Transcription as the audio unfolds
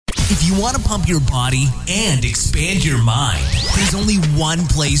If you want to pump your body and expand your mind, there's only one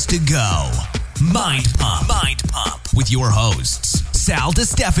place to go. Mind Pump. Mind Pump with your hosts, Sal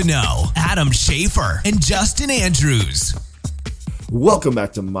DiStefano, Adam Schafer, and Justin Andrews. Welcome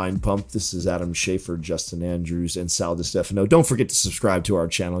back to Mind Pump. This is Adam Schafer, Justin Andrews, and Sal DiStefano. Don't forget to subscribe to our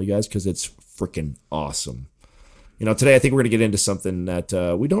channel, you guys, because it's freaking awesome. You know, today I think we're going to get into something that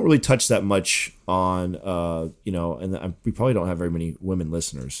we don't really touch that much on, and we probably don't have very many women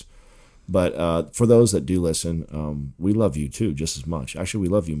listeners. But for those that do listen, we love you too, just as much. Actually, we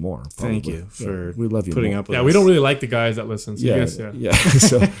love you more. Probably. Thank you for we love you putting more. up with Yeah, us. we don't really like the guys that listen. So Yeah.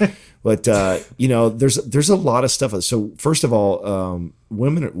 So, but there's a lot of stuff. So first of all,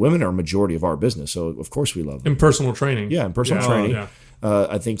 women are a majority of our business. So of course we love them. in personal training. Yeah, in personal training. Yeah.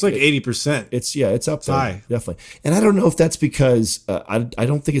 I think It's like 80%. it's up there, high. definitely. And I don't know if that's because I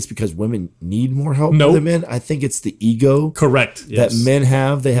don't think it's because women need more help Nope. than men. I think it's the ego Correct. that men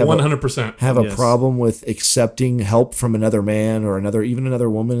have. They have 100%. have a Yes. problem with accepting help from another man or even another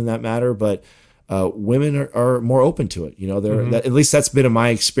woman in that matter. But women are more open to it. You know, at least that's been in my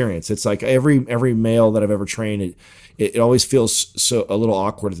experience. It's like every male that I've ever trained, it always feels so a little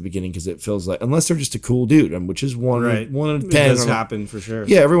awkward at the beginning because it feels like, unless they're just a cool dude, which is one in 10. It does happen for sure.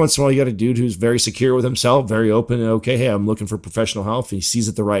 Yeah, every once in a while you got a dude who's very secure with himself, very open and okay. Hey, I'm looking for professional help. And he sees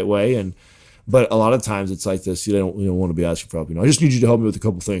it the right way, but a lot of times it's like this. You don't want to be asking for help. You know, I just need you to help me with a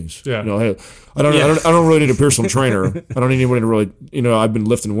couple things. Yeah. You know, hey, I don't really need a personal trainer. I don't need anybody to really. You know, I've been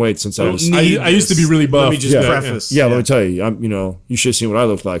lifting weights since I was. I used to be really buff. Let me just preface. Yeah, let me tell you. You should have seen what I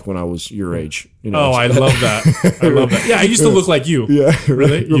looked like when I was your age. You know, Oh, I love that. I love that. Yeah, I used to look like you. yeah,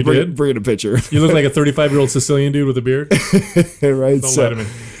 Really? You did? Bring a picture. You look like a 35-year-old Sicilian dude with a beard. Right. Don't lie to me.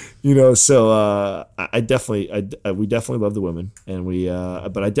 You know, so we definitely love the women, and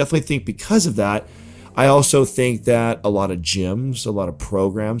but I definitely think because of that, I also think that a lot of gyms, a lot of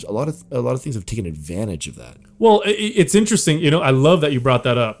programs, a lot of things have taken advantage of that. Well, it's interesting. You know, I love that you brought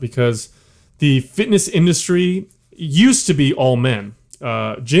that up because the fitness industry used to be all men.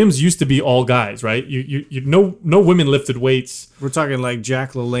 Gyms used to be all guys, right? No women lifted weights. We're talking like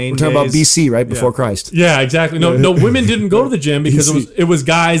Jack LaLanne. We're talking about BC, right before Christ. Yeah, exactly. No, women didn't go to the gym because it was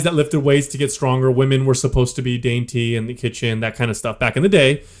guys that lifted weights to get stronger. Women were supposed to be dainty in the kitchen, that kind of stuff back in the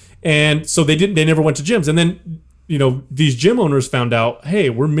day. And so they never went to gyms. And then, you know, these gym owners found out,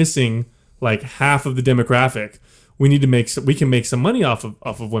 hey, we're missing like half of the demographic. We can make some money off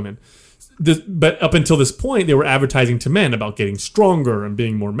of women. But up until this point, they were advertising to men about getting stronger and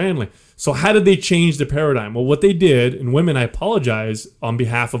being more manly. So how did they change the paradigm? Well, what they did, and women, I apologize on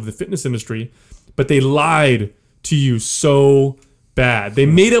behalf of the fitness industry, but they lied to you so bad. They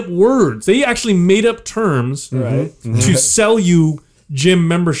made up words. They actually made up terms to sell you gym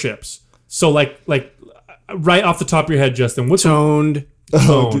memberships. So like right off the top of your head, Justin, what's Toned.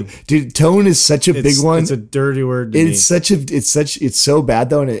 tone? Dude, tone is such a big one. It's a dirty word to me. It's so bad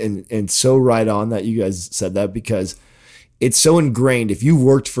though, and so right on that you guys said that, because it's so ingrained. If you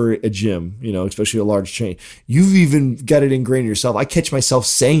worked for a gym, you know, especially a large chain, you've even got it ingrained in yourself. I catch myself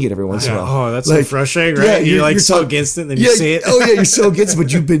saying it every once in a while. Oh, that's like, so frustrating, right? Yeah, you're so talking, against it, and then you say it. Oh yeah, you're so against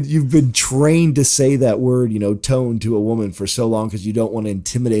it, but you've been trained to say that word, you know, tone, to a woman for so long because you don't want to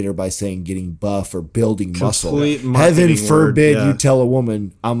intimidate her by saying getting buff or building muscle. Complete Heaven marketing forbid word, yeah. you tell a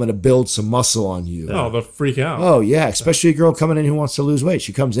woman, I'm going to build some muscle on you. Oh, they'll freak out. Oh yeah, especially a girl coming in who wants to lose weight.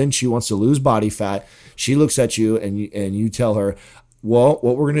 She comes in, she wants to lose body fat. She looks at you and you tell her, well,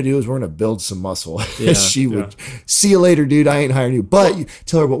 what we're going to do is we're going to build some muscle. Yeah, She would, see you later, dude. I ain't hiring you. But you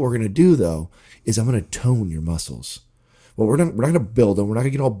tell her what we're going to do, though, is I'm going to tone your muscles. Well, we're not going to build them. We're not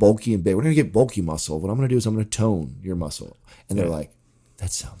going to get all bulky and big. We're going to get bulky muscle. What I'm going to do is I'm going to tone your muscle. And they're like,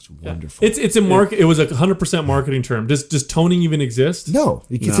 that sounds wonderful. It's a market. It was a 100% marketing term. Does toning even exist? No,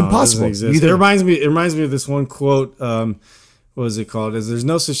 it's No, it impossible. doesn't exist. It reminds me of this one quote. What is it called? There's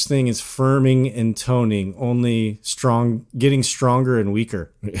no such thing as firming and toning, only getting stronger and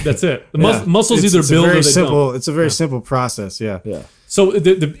weaker. That's it. Muscles either build or they don't. It's a very simple process. Yeah. So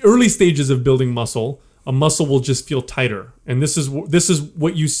the early stages of building muscle, a muscle will just feel tighter, and this is what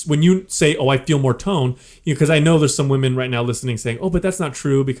when you say, "Oh, I feel more tone," because I know there's some women right now listening saying, "Oh, but that's not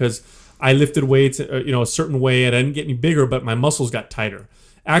true because I lifted weights, a certain way, and I didn't get any bigger, but my muscles got tighter."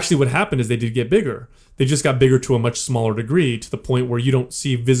 Actually, what happened is they did get bigger. They just got bigger to a much smaller degree, to the point where you don't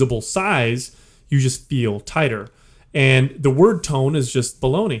see visible size. You just feel tighter. And the word tone is just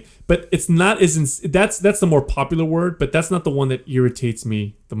baloney. But it's not that's the more popular word, but that's not the one that irritates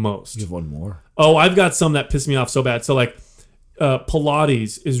me the most. You have one more. Oh, I've got some that piss me off so bad. So like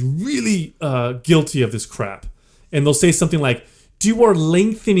Pilates is really guilty of this crap. And they'll say something like, do our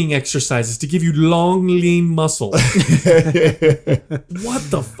lengthening exercises to give you long, lean muscle. What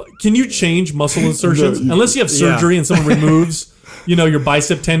the fuck? Can you change muscle insertions? Unless you have surgery and someone removes, your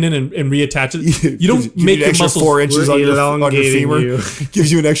bicep tendon and reattaches it. You don't make your muscles 4 inches on your femur. You.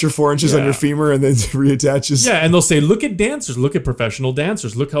 Gives you an extra 4 inches on your femur and then reattaches. Yeah, and they'll say, look at dancers. Look at professional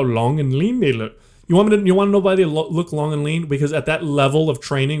dancers. Look how long and lean they look. You want to know why they look long and lean? Because at that level of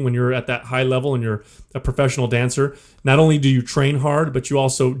training, when you're at that high level and you're a professional dancer, not only do you train hard, but you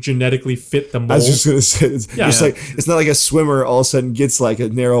also genetically fit the mold. I was just going to say, it's not like a swimmer all of a sudden gets like a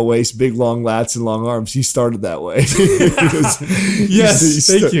narrow waist, big long lats, and long arms. He started that way.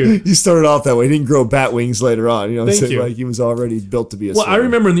 Thank you. He started off that way. He didn't grow bat wings later on. Thank you. Like he was already built to be a swimmer. I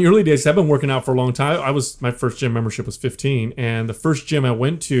remember in the early days, I've been working out for a long time. My first gym membership was 15, and the first gym I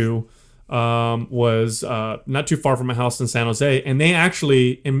went to was not too far from my house in San Jose, and they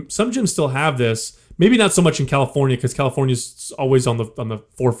actually, and some gyms still have this, maybe not so much in California because California's always on the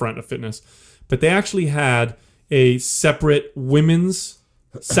forefront of fitness, but they actually had a separate women's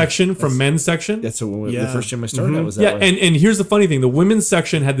section from men's section. That's the first gym I started at was that way. And here's the funny thing: the women's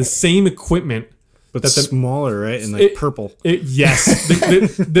section had the same equipment. But smaller, right? And like purple. Yes.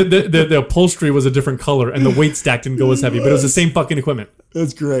 The upholstery was a different color and the weight stack didn't go as heavy, but it was the same fucking equipment.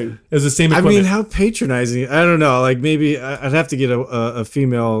 That's great. It was the same equipment. I mean, how patronizing. I don't know. Like maybe I'd have to get a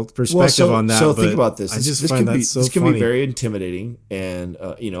female perspective on that. So think about this. I just find that so funny. This can be very intimidating. And,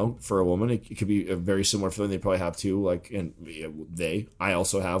 for a woman, it could be a very similar feeling they probably have too. I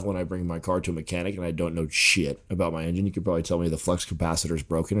also have when I bring my car to a mechanic and I don't know shit about my engine. You could probably tell me the flux capacitor is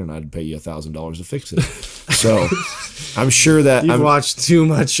broken and I'd pay you $1,000 to fix it. So I'm sure that You've watched too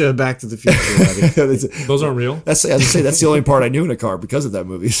much Back to the Future. Those aren't real. That's the only part I knew in a car because of that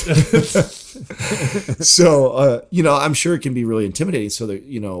movie. So I'm sure it can be really intimidating. So that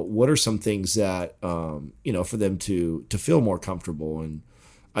what are some things that for them to feel more comfortable? And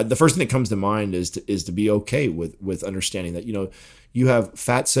the first thing that comes to mind is to be okay with understanding that you have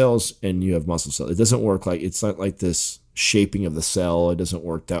fat cells and you have muscle cells. It doesn't work it's not like this shaping of the cell. It doesn't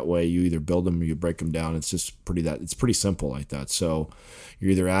work that way. You either build them or you break them down. It's just it's pretty simple like that. So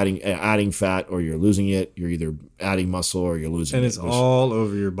you're either adding fat or you're losing it. You're either adding muscle or you're losing it. And it's all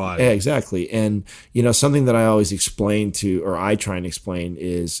over your body. Yeah, exactly. And something that I always explain I try and explain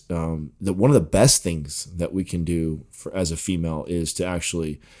is that one of the best things that we can do as a female is to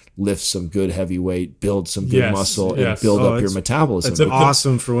actually lift some good heavy weight, build some good muscle, and build up your metabolism. It's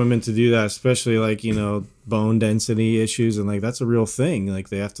awesome for women to do that, especially bone density issues, and that's a real thing.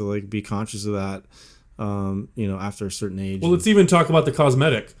 They have to be conscious of that. After a certain age. Well, let's even talk about the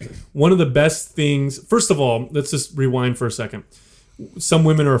cosmetic. One of the best things, first of all, let's just rewind for a second. Some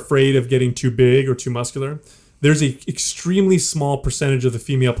women are afraid of getting too big or too muscular. There's an extremely small percentage of the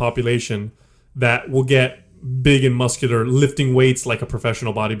female population that will get big and muscular lifting weights like a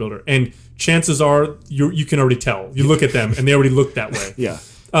professional bodybuilder. And chances are you can already tell. You look at them and they already look that way. Yeah.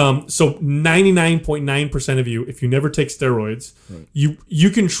 So 99.9% of you, if you never take steroids, right, you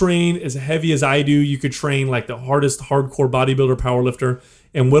can train as heavy as I do. You could train like the hardest hardcore bodybuilder, powerlifter.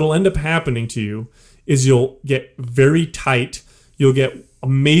 And what'll end up happening to you is you'll get very tight. You'll get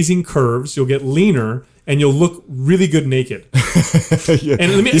amazing curves. You'll get leaner. And you'll look really good naked. Yeah.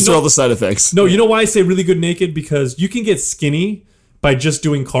 And these are all the side effects. No, you know why I say really good naked? Because you can get skinny by just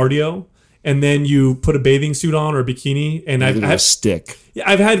doing cardio, and then you put a bathing suit on or a bikini, and I've had a stick. Yeah,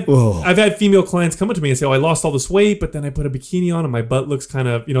 I've had female clients come up to me and say, "Oh, I lost all this weight, but then I put a bikini on, and my butt looks kind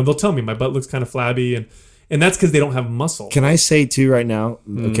of, they'll tell me my butt looks kind of flabby, and that's because they don't have muscle." Can I say too right now?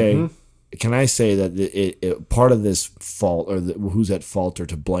 Okay. Mm-hmm. Can I say that it part of this fault, or who's at fault or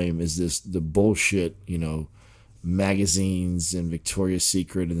to blame, is the bullshit, magazines and Victoria's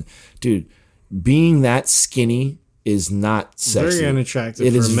Secret, and dude, being that skinny is not sexy. Very unattractive.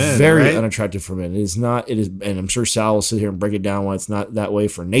 It for is men, very right? unattractive for men. It is not. It is, and I'm sure Sal will sit here and break it down why it's not that way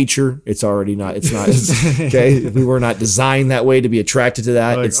for nature. It's already not. It's not. Okay, we were not designed that way to be attracted to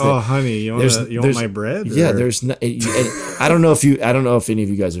that. Like, honey, you want my bread? Yeah, there's. I don't know if any of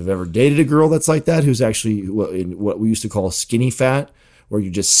you guys have ever dated a girl that's like that, who's actually what we used to call skinny fat, where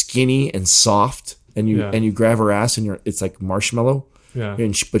you're just skinny and soft, and you grab her ass and it's like marshmallow. Yeah.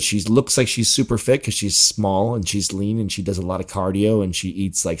 But she looks like she's super fit because she's small and she's lean and she does a lot of cardio and she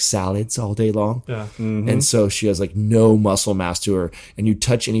eats like salads all day long. Yeah. Mm-hmm. And so she has like no muscle mass to her, and you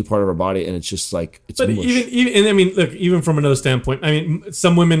touch any part of her body and it's just like it's But mush. even from another standpoint,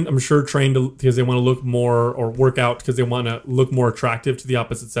 some women I'm sure train because they want to look more, or work out because they want to look more attractive to the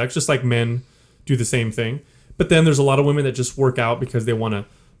opposite sex, just like men do the same thing. But then there's a lot of women that just work out because they want to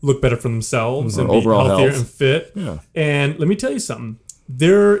look better for themselves and be healthier and fit. Yeah. And let me tell you something.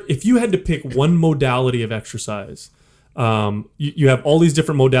 If you had to pick one modality of exercise, You have all these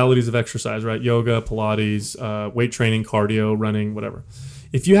different modalities of exercise, right? Yoga, Pilates, weight training, cardio, running, whatever.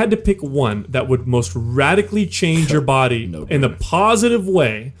 If you had to pick one that would most radically change your body in a positive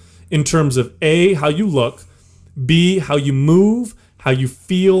way in terms of A, how you look, B, how you move, how you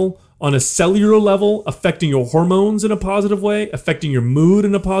feel on a cellular level, affecting your hormones in a positive way, affecting your mood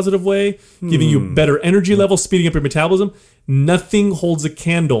in a positive way, giving you better energy levels, speeding up your metabolism, nothing holds a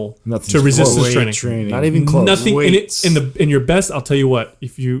candle to resistance training. Not even close. Nothing in your best. I'll tell you what.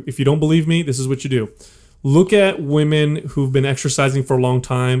 If you don't believe me, this is what you do. Look at women who've been exercising for a long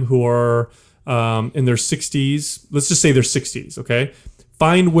time, who are in their 60s. Let's just say their 60s, okay?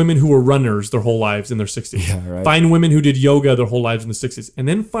 Find women who were runners their whole lives in their 60s. Yeah, right. Find women who did yoga their whole lives in the 60s. And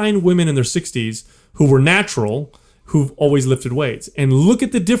then find women in their 60s who were natural, who've always lifted weights. And look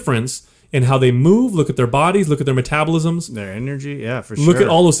at the difference in how they move, look at their bodies, look at their metabolisms. Their energy, yeah, for sure. Look at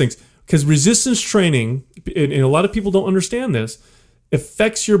all those things. Because resistance training, and a lot of people don't understand this,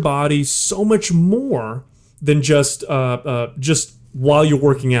 affects your body so much more than just while you're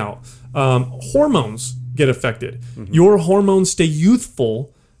working out. Hormones get affected. Your hormones stay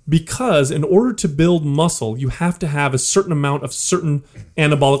youthful because in order to build muscle, you have to have a certain amount of certain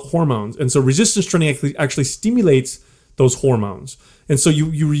anabolic hormones. And so resistance training actually stimulates those hormones. And so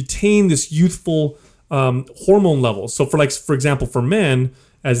you retain this youthful hormone levels. So for example, for men,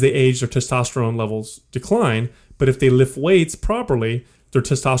 as they age, their testosterone levels decline. But if they lift weights properly, their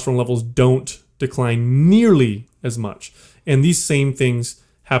testosterone levels don't decline nearly as much. And these same things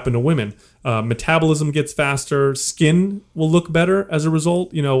happen to women. Metabolism gets faster. Skin will look better as a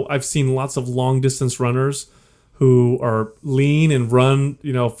result. You know, I've seen lots of long distance runners who are lean and run,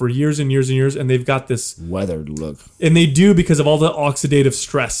 for years and years and years, and they've got this weathered look. And they do because of all the oxidative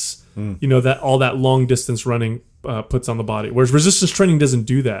stress, that all that long distance running puts on the body. Whereas resistance training doesn't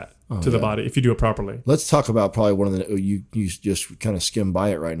do that to the body if you do it properly. Let's talk about probably one of the, you just kind of skim by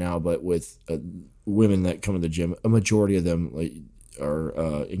it right now, but with women that come to the gym, a majority of them are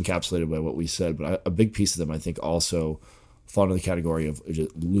encapsulated by what we said, but a big piece of them I think also fall into the category of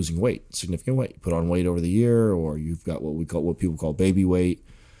just losing weight, significant weight. Put on weight over the year, or you've got what people call baby weight,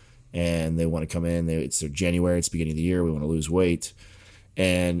 and they want to come in. It's their January, it's the beginning of the year. We want to lose weight,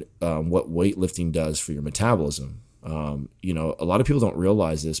 and what weightlifting does for your metabolism. A lot of people don't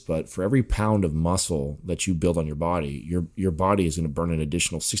realize this, but for every pound of muscle that you build on your body, your body is going to burn an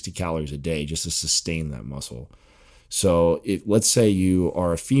additional 60 calories a day just to sustain that muscle. So let's say you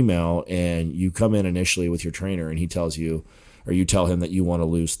are a female and you come in initially with your trainer and he tells you, or you tell him that you want to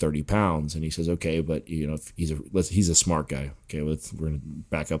lose 30 pounds, and he says, okay, but if he's a smart guy. Okay, we're going to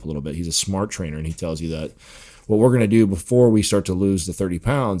back up a little bit. He's a smart trainer, and he tells you that what we're going to do before we start to lose the 30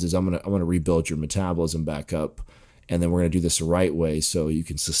 pounds is I'm going to rebuild your metabolism back up, and then we're going to do this the right way so you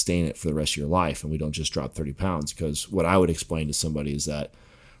can sustain it for the rest of your life, and we don't just drop 30 pounds. Because what I would explain to somebody is that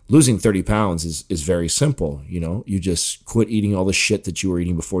losing 30 pounds is very simple. You just quit eating all the shit that you were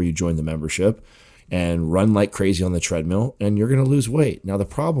eating before you joined the membership and run like crazy on the treadmill, and you're going to lose weight. Now, the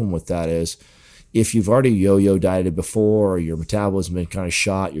problem with that is if you've already yo-yo dieted before, or your metabolism has been kind of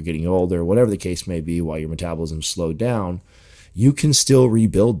shot, you're getting older, whatever the case may be, while your metabolism slowed down, you can still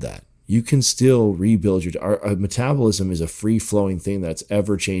rebuild that. You can still rebuild our metabolism is a free-flowing thing that's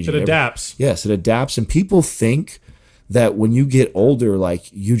ever-changing. It adapts. Yes, it adapts, and people think that when you get older,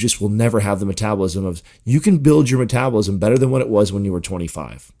 you just will never have the metabolism of, you can build your metabolism better than what it was when you were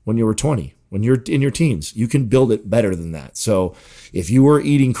 25, when you were 20, when you're in your teens. You can build it better than that. So if you were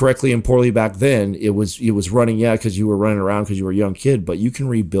eating correctly and poorly back then, it was running, because you were running around because you were a young kid, but you can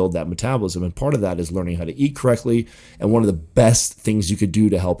rebuild that metabolism. And part of that is learning how to eat correctly. And one of the best things you could do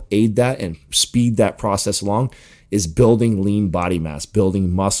to help aid that and speed that process along is building lean body mass,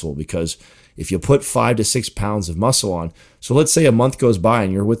 building muscle, because if you put 5 to 6 pounds of muscle on, so let's say a month goes by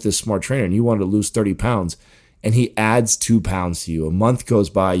and you're with this smart trainer and you want to lose 30 pounds and he adds 2 pounds to you. A month goes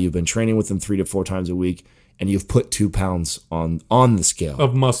by, you've been training with him 3 to 4 times a week, and you've put 2 pounds on the scale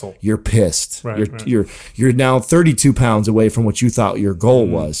of muscle. You're pissed. Right. You're now 32 pounds away from what you thought your goal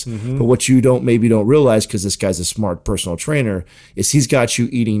was. Mm-hmm. But what you don't realize, because this guy's a smart personal trainer, is he's got you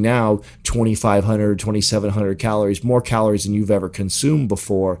eating now 2,500, 2,700 calories, more calories than you've ever consumed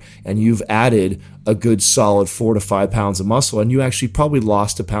before, and you've added a good solid 4 to 5 pounds of muscle, and you actually probably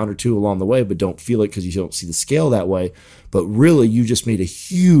lost a pound or two along the way, but don't feel it because you don't see the scale that way. But really, you just made a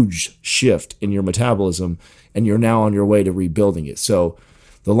huge shift in your metabolism, and you're now on your way to rebuilding it. So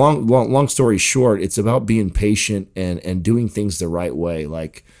the long story short, it's about being patient and doing things the right way,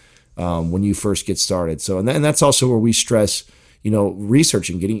 when you first get started. So and that's also where we stress,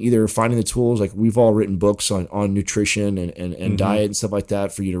 researching, finding the tools. Like we've all written books on nutrition and diet and stuff like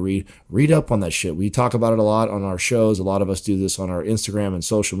that for you to read up on that shit. We talk about it a lot on our shows. A lot of us do this on our Instagram and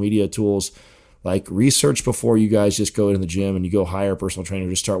social media tools. Like research before you guys just go into the gym and you go hire a personal trainer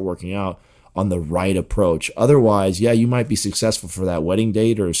to start working out on the right approach. Otherwise, yeah, you might be successful for that wedding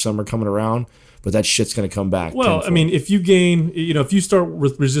date or summer coming around, but that shit's going to come back. Well, tenfold. I mean, if you gain, if you start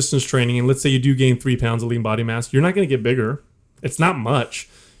with resistance training and let's say you do gain 3 pounds of lean body mass, you're not going to get bigger. It's not much.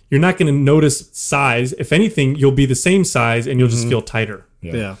 You're not going to notice size. If anything, you'll be the same size and you'll just feel tighter.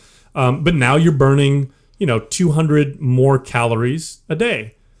 Yeah. But now you're burning, 200 more calories a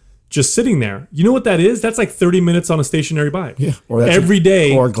day just sitting there. You know what that is? That's like 30 minutes on a stationary bike. Yeah. Or every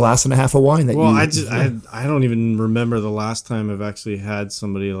day. Or a glass and a half of wine. I don't even remember the last time I've actually had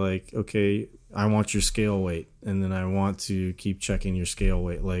somebody like, okay, I want your scale weight, and then I want to keep checking your scale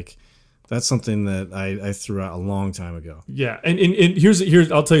weight. Like, that's something that I threw out a long time ago. Yeah, and here's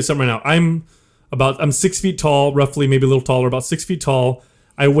I'll tell you something right now. I'm 6 feet tall, roughly, maybe a little taller, about 6 feet tall.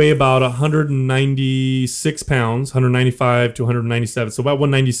 I weigh about 196 pounds, 195 to 197, so about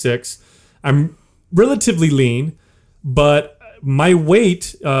 196. I'm relatively lean, but my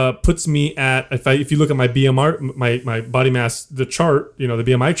weight puts me at, if you look at my BMR, my body mass, the chart, the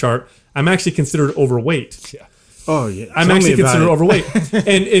BMI chart, I'm actually considered overweight. Yeah. Oh yeah, I'm actually considered overweight,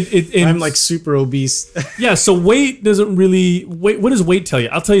 and I'm like super obese. Yeah, so weight doesn't really. What does weight tell you?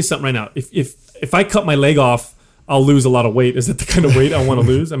 I'll tell you something right now. If I cut my leg off, I'll lose a lot of weight. Is that the kind of weight I want to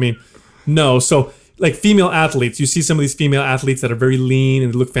lose? I mean, no. So like female athletes, you see some of these female athletes that are very lean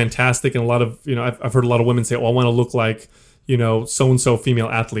and look fantastic, and a lot of I've heard a lot of women say, "Oh, I want to look like so and so female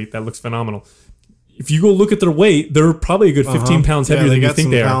athlete that looks phenomenal." If you go look at their weight, they're probably a good 15 pounds heavier than you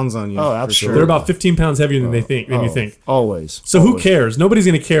think they are. Pounds on you. Oh, absolutely. They're about 15 pounds heavier than you think. Always. So who cares? Nobody's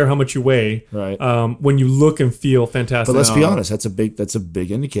going to care how much you weigh. Right. When you look and feel fantastic. But let's be honest, that's a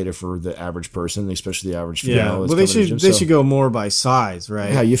big indicator for the average person, especially the average female. Yeah. Well, they should go more by size,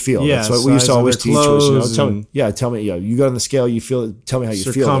 right? How you feel. Yeah. That's what we used to always teach us. Tell me. You got on the scale. You feel. Tell me how you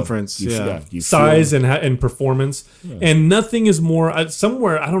feel. Circumference. Size and performance, and nothing is more.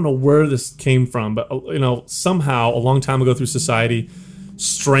 Somewhere I don't know where this came from, but somehow a long time ago through society,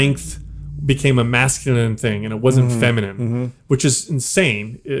 strength became a masculine thing and it wasn't feminine, which is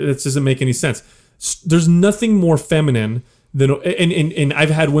insane. It doesn't make any sense. There's nothing more feminine than, and I've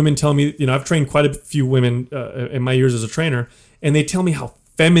had women tell me, I've trained quite a few women in my years as a trainer, and they tell me how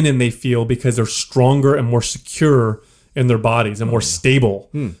feminine they feel because they're stronger and more secure in their bodies and more stable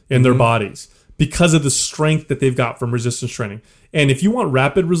in their bodies because of the strength that they've got from resistance training. And if you want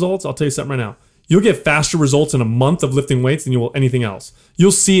rapid results, I'll tell you something right now. You'll get faster results in a month of lifting weights than you will anything else.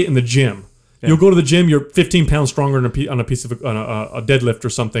 You'll see it in the gym. Yeah. You'll go to the gym, you're 15 pounds stronger on a piece of a deadlift or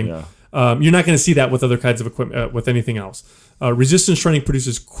something. Yeah. You're not going to see that with other kinds of equipment, with anything else. Resistance training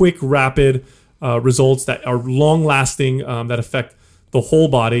produces quick, rapid results that are long-lasting, that affect the whole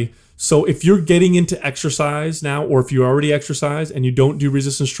body. So if you're getting into exercise now, or if you already exercise and you don't do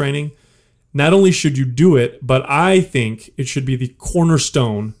resistance training, not only should you do it, but I think it should be the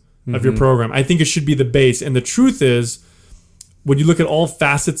cornerstone of your program. I think it should be the base. And the truth is, when you look at all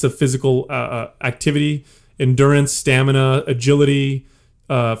facets of physical activity, endurance, stamina, agility,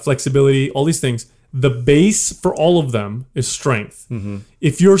 flexibility, all these things, the base for all of them is strength.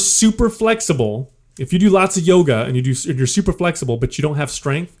 If you're super flexible, if you do lots of yoga and you're super flexible, but you don't have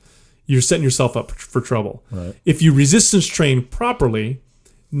strength, you're setting yourself up for trouble. Right. If you resistance train properly,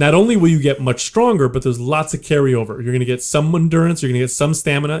 not only will you get much stronger, but there's lots of carryover. You're going to get some endurance. You're going to get some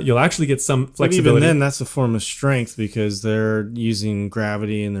stamina. You'll actually get some flexibility. But even then, that's a form of strength because they're using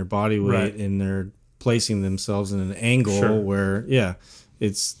gravity and their body weight, and they're placing themselves in an angle where,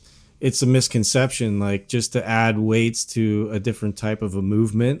 it's a misconception. Like, just to add weights to a different type of a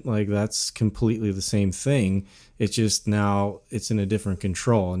movement, like that's completely the same thing. It's just now it's in a different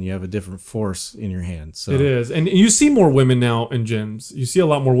control and you have a different force in your hand. So it is. And you see more women now in gyms. You see a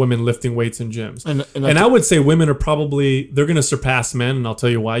lot more women lifting weights in gyms. And I would say women are they're going to surpass men. And I'll tell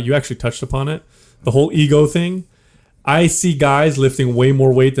you why. You actually touched upon it. The whole ego thing. I see guys lifting way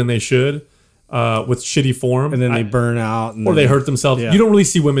more weight than they should. With shitty form, and then they burn out, or they hurt themselves. Yeah. You don't really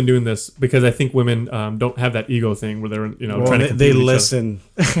see women doing this because I think women don't have that ego thing where they're trying to compete they listen.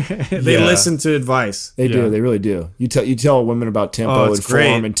 They listen to advice. They do. They really do. You tell women about tempo and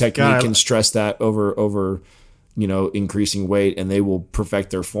form and technique and stress that over increasing weight, and they will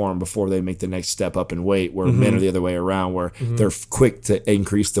perfect their form before they make the next step up in weight. Where men are the other way around, where they're quick to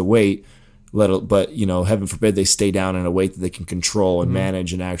increase the weight. But heaven forbid they stay down in a weight that they can control and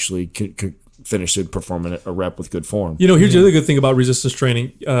manage and actually finish to perform a rep with good form. Here's the other good thing about resistance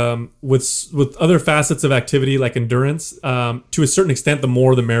training. With other facets of activity like endurance, to a certain extent, the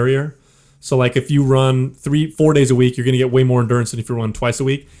more the merrier. So like if you run 3-4 days a week, you're going to get way more endurance than if you run twice a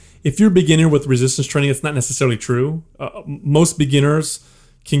week. If you're a beginner with resistance training, it's not necessarily true. Most beginners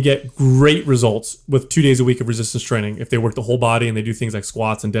can get great results with 2 days a week of resistance training if they work the whole body and they do things like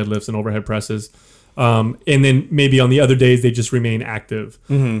squats and deadlifts and overhead presses. And then maybe on the other days, they just remain active.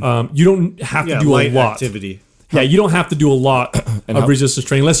 Mm-hmm. You don't have to do a lot. Activity. Yeah, you don't have to do a lot of resistance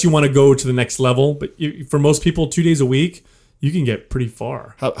training unless you want to go to the next level. But for most people, 2 days a week, you can get pretty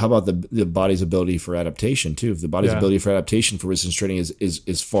far. How about the body's ability for adaptation too? If the body's ability for adaptation for resistance training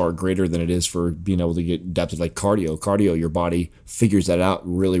is far greater than it is for being able to get adapted like cardio. Cardio, your body figures that out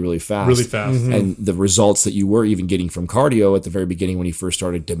really, really fast. Really fast. Mm-hmm. And the results that you were even getting from cardio at the very beginning when you first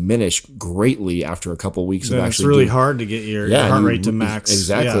started diminish greatly after a couple of weeks of actually. It's really hard to get your heart rate to max.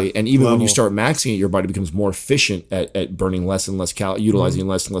 Exactly. Yeah, and even when you start maxing it, your body becomes more efficient at burning less and less utilizing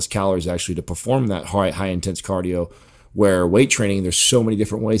less and less calories actually to perform that high intense cardio. Where weight training, there's so many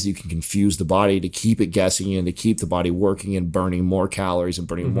different ways that you can confuse the body to keep it guessing and to keep the body working and burning more calories and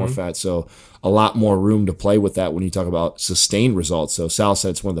burning more fat. So a lot more room to play with that when you talk about sustained results. So Sal said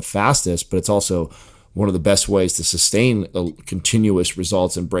it's one of the fastest, but it's also one of the best ways to sustain continuous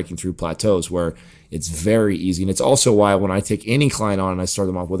results and breaking through plateaus where it's very easy. And it's also why when I take any client on and I start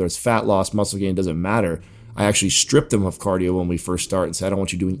them off, whether it's fat loss, muscle gain, doesn't matter. I actually strip them of cardio when we first start and say, I don't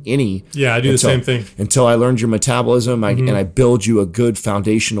want you doing any. Yeah, I do the same thing. Until I learned your metabolism and I build you a good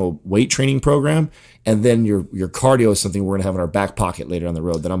foundational weight training program. And then your cardio is something we're going to have in our back pocket later on the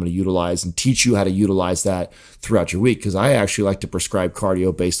road that I'm going to utilize and teach you how to utilize that throughout your week. Because I actually like to prescribe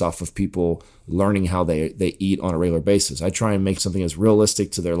cardio based off of people learning how they eat on a regular basis. I try and make something as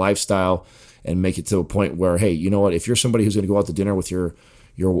realistic to their lifestyle and make it to a point where, hey, you know what? If you're somebody who's going to go out to dinner with your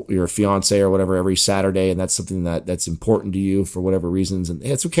fiance or whatever every Saturday, and that's something that's important to you for whatever reasons, and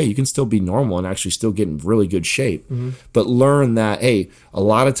it's okay, you can still be normal and actually still get in really good shape. But learn that, hey, a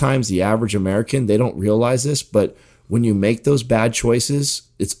lot of times the average American, they don't realize this, but when you make those bad choices,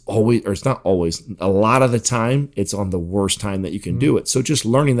 it's always, or it's not always, a lot of the time, it's on the worst time that you can do it. So just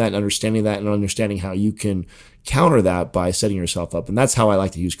learning that and understanding how you can counter that by setting yourself up. And that's how I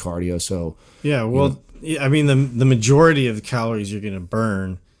like to use cardio. So yeah, well, I mean, the majority of the calories you're going to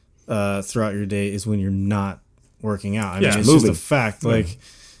burn throughout your day is when you're not working out. I mean, it's just a fact. Like,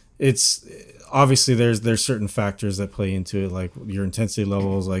 it's obviously there's certain factors that play into it, like your intensity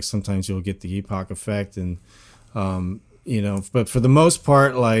levels. Like sometimes you'll get the EPOC effect, and but for the most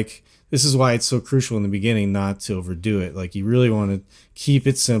part, like this is why it's so crucial in the beginning not to overdo it. Like you really want to keep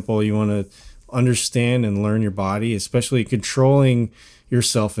it simple. You want to understand and learn your body, especially controlling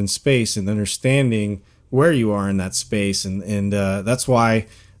yourself in space and understanding where you are in that space. And that's why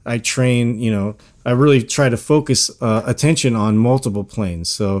I train, I really try to focus attention on multiple planes.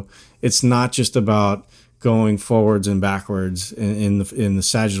 So it's not just about going forwards and backwards in the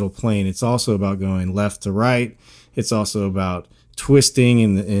sagittal plane. It's also about going left to right. It's also about twisting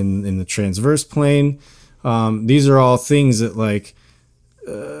in the transverse plane. These are all things that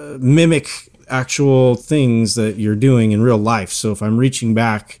mimic actual things that you're doing in real life. So if I'm reaching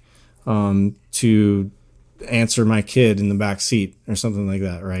back to answer my kid in the back seat or something like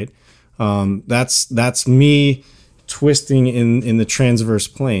that, right? That's me twisting in the transverse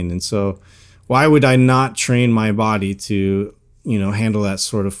plane. And so why would I not train my body to, handle that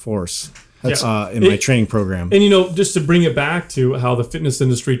sort of force in my training program? And, just to bring it back to how the fitness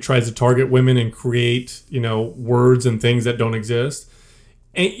industry tries to target women and create, words and things that don't exist.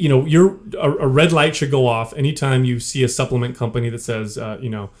 And, a red light should go off anytime you see a supplement company that says,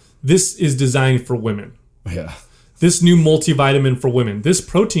 this is designed for women. Yeah. This new multivitamin for women, this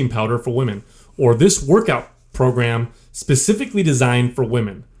protein powder for women, or this workout program specifically designed for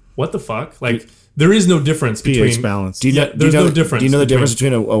women. What the fuck? There is no difference between pH balance. There's no difference. Do you know the difference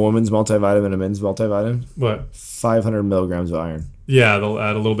between a woman's multivitamin and a men's multivitamin? What? 500 milligrams of iron. Yeah, they'll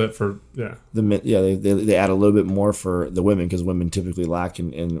add a little bit for they add a little bit more for the women because women typically lack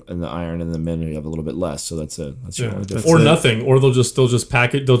in the iron, and the men have a little bit less. So that's the only difference. Or nothing, or they'll just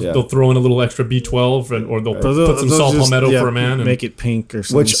pack it. They'll throw in a little extra B12, or they'll put some saw palmetto for a man, and make it pink or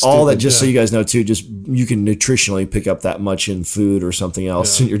something. Which all that, just so you guys know too, just you can nutritionally pick up that much in food or something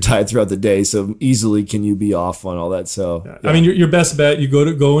else in your diet throughout the day. So easily can you be off on all that? So I mean, your best bet, you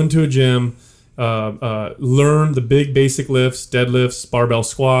go into a gym. Learn the big basic lifts, deadlifts, barbell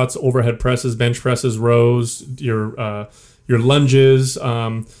squats, overhead presses, bench presses, rows, your lunges,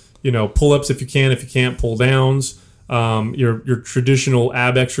 pull-ups if you can. If you can't, pull downs, your traditional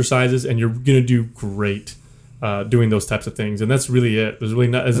ab exercises, and you're gonna do great. doing those types of things. And that's really it. There's really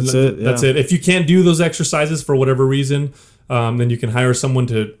not. That's it. If you can't do those exercises for whatever reason, then you can hire someone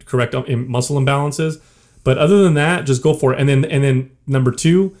to correct muscle imbalances. But other than that, just go for it. And then number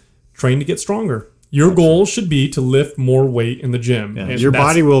 2, train to get stronger. Your goal should be to lift more weight in the gym. Yeah. Your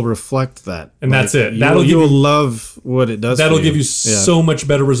body will reflect that. And that's it. You will love what it does. That'll give you so much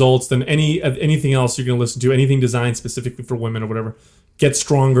better results than anything else you're going to listen to, anything designed specifically for women or whatever. Get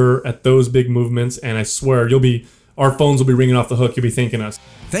stronger at those big movements, and I swear our phones will be ringing off the hook. You'll be thanking us.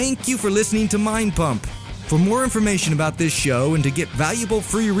 Thank you for listening to Mind Pump. For more information about this show and to get valuable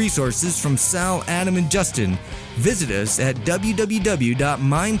free resources from Sal, Adam, and Justin, visit us at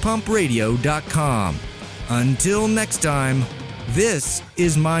www.mindpumpradio.com. Until next time, this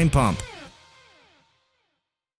is Mind Pump.